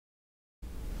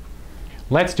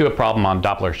Let's do a problem on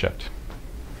Doppler shift.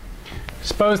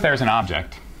 Suppose there's an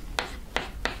object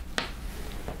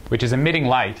which is emitting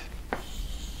light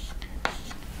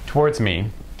towards me,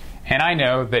 and I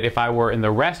know that if I were in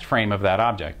the rest frame of that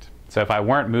object, so if I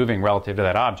weren't moving relative to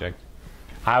that object,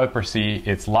 I would perceive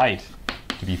its light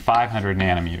to be 500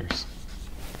 nanometers.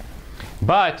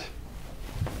 But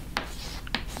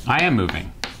I am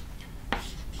moving,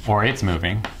 or it's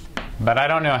moving, but I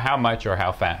don't know how much or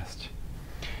how fast.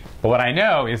 But what I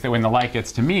know is that when the light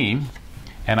gets to me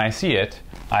and I see it,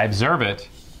 I observe it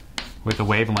with a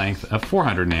wavelength of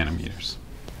 400 nanometers.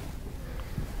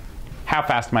 How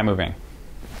fast am I moving?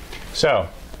 So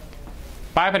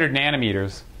 500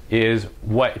 nanometers is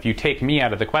what, if you take me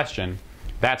out of the question,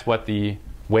 that's what the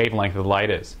wavelength of the light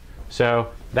is.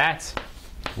 So that's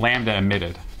lambda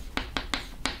emitted,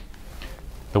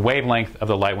 the wavelength of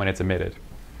the light when it's emitted.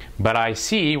 But I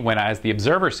see, when as the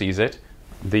observer sees it,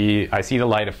 I see the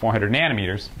light of 400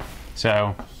 nanometers.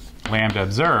 So lambda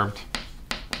observed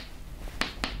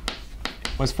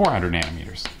was 400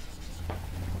 nanometers.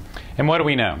 And what do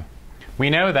we know? We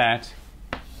know that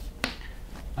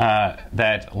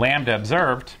that lambda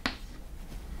observed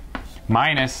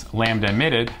minus lambda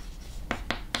emitted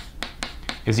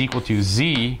is equal to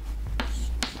z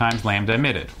times lambda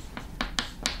emitted.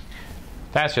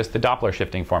 That's just the Doppler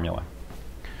shifting formula.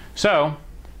 So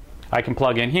I can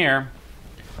plug in here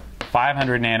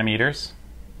 500 nanometers,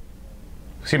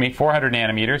 excuse me, 400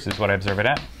 nanometers is what I observe it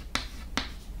at,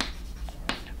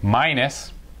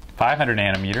 minus 500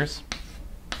 nanometers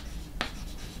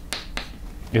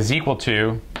is equal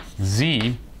to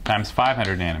z times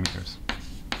 500 nanometers.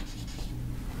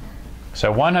 So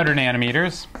 100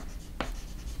 nanometers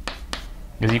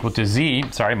is equal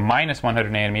to minus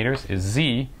 100 nanometers is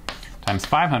z times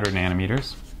 500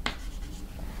 nanometers.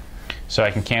 So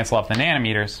I can cancel off the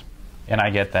nanometers, and I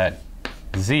get that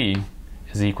z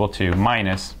is equal to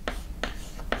minus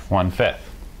 1/5.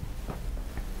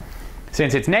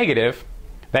 Since it's negative,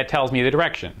 that tells me the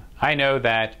direction. I know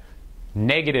that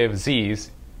negative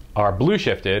z's are blue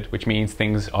shifted, which means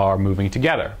things are moving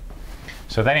together.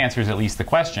 So that answers at least the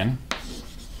question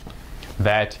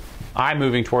that I'm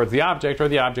moving towards the object or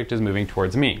the object is moving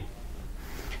towards me.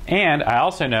 And I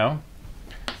also know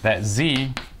that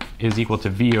z is equal to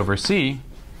v over c,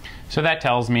 so that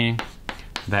tells me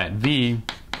that v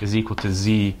is equal to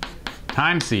z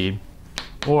times c,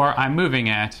 or I'm moving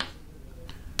at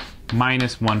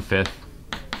minus 1/5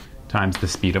 times the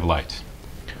speed of light.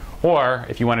 Or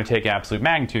if you want to take absolute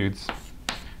magnitudes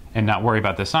and not worry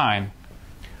about the sign,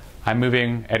 I'm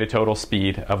moving at a total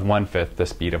speed of 1/5 the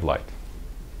speed of light.